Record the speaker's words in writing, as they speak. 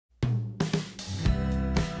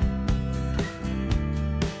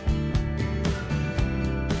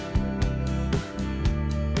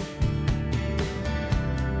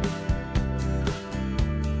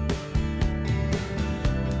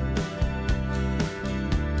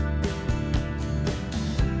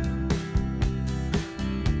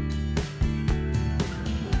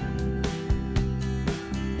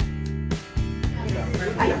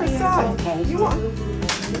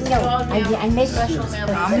No, I missed you.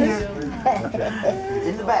 I'm here.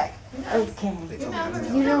 In the back. Okay.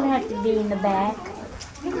 You don't have to be in the back.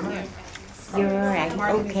 You're all right.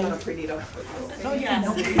 Okay.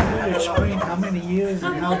 Explain how many years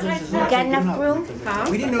and how this is You got enough room?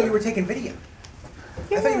 We didn't know you were taking video.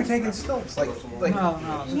 I thought you were taking stills, like.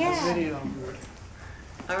 No, this is video.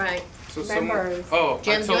 All right. So Members. Jim,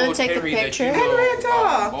 Jim, do you want to take a picture?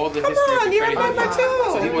 all the history of the credit union.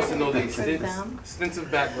 So he too. wants to know the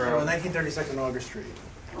extensive background. 1932nd August Street.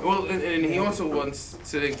 Well, and he also wants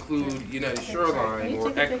to include United Shoreline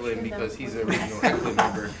or Eklund because he's a original Eklund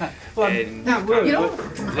member. And Not really. You know,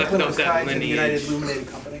 left up that to the United lineage. Illuminated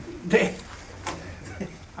Company.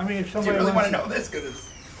 I mean, if Do somebody you really want wants to know this?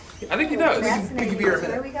 Because I think he does. we could be here a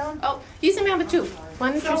minute. Oh, he's a member too.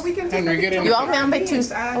 Why don't So we can take you all member too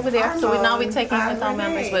over there? So now we're taking with our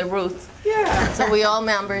members with Ruth. Yeah. So we all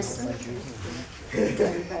members.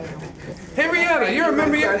 Henrietta, you're a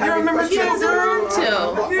member. You're a member too, She's a girl. room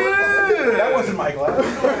too. Yeah. That wasn't my glass.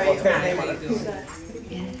 It's got a name on it.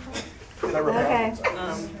 Okay.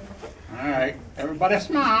 All right, everybody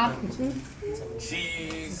smile.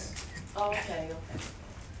 Cheese. Okay.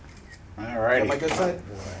 All Got my righty. good side?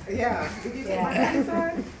 Yeah. Did you get my good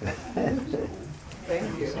side?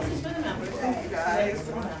 Thank you. Thank you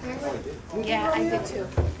guys. Yeah, I did too.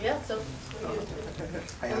 Yeah, so.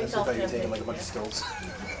 I honestly thought you were taking like a bunch of stills.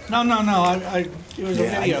 No, it was a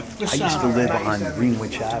video. This I used to sound. live on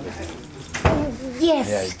Greenwich Avenue.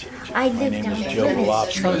 Yes, I My lived name on was the Joe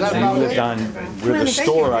Lobster. And we lived on where the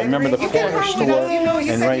store, I remember the corner store,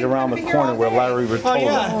 and right around the corner where Larry Oh,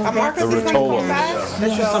 yeah. Rotolo, the Rotolos.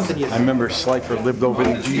 That's just something you. I remember Slifer lived over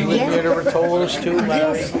there. Do you live near the Rotolos too,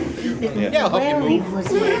 Larry? Yeah, I'll help you Larry move.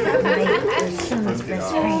 was my son's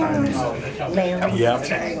best friend. Larry. Yeah,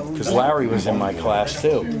 because Larry was in my class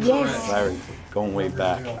too. Yes. Larry, going way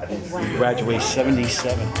back. We graduated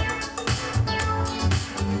 '77.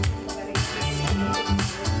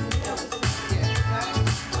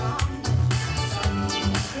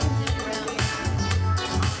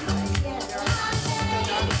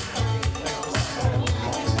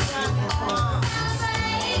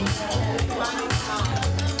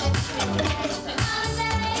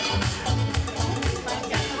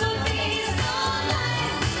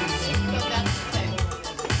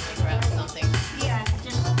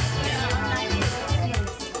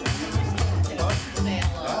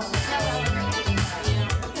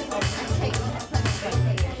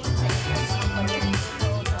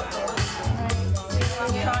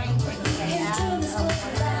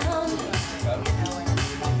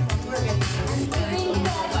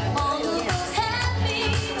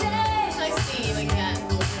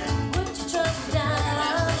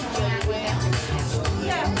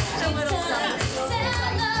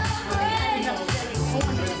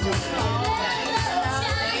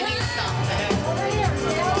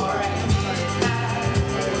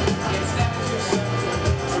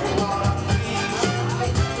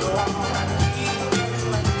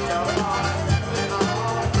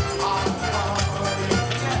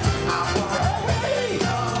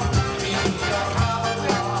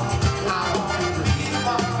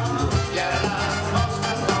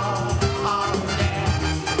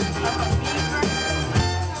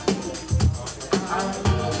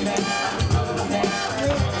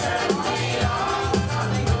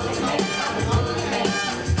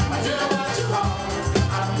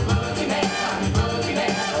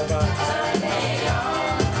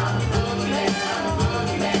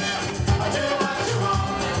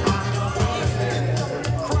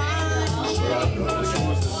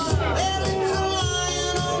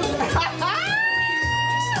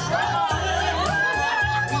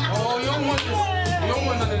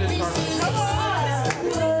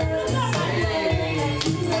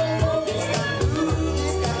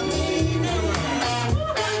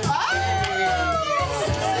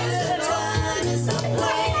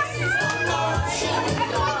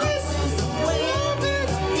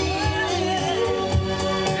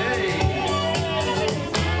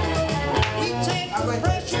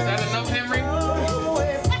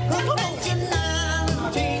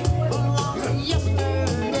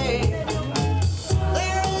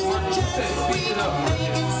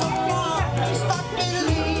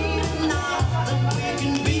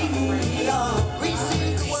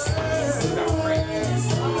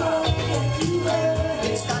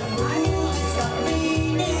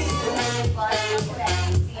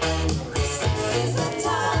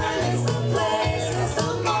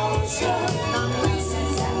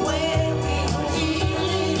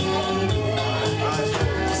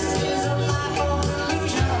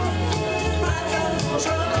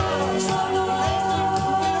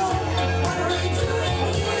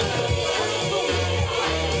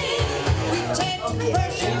 Put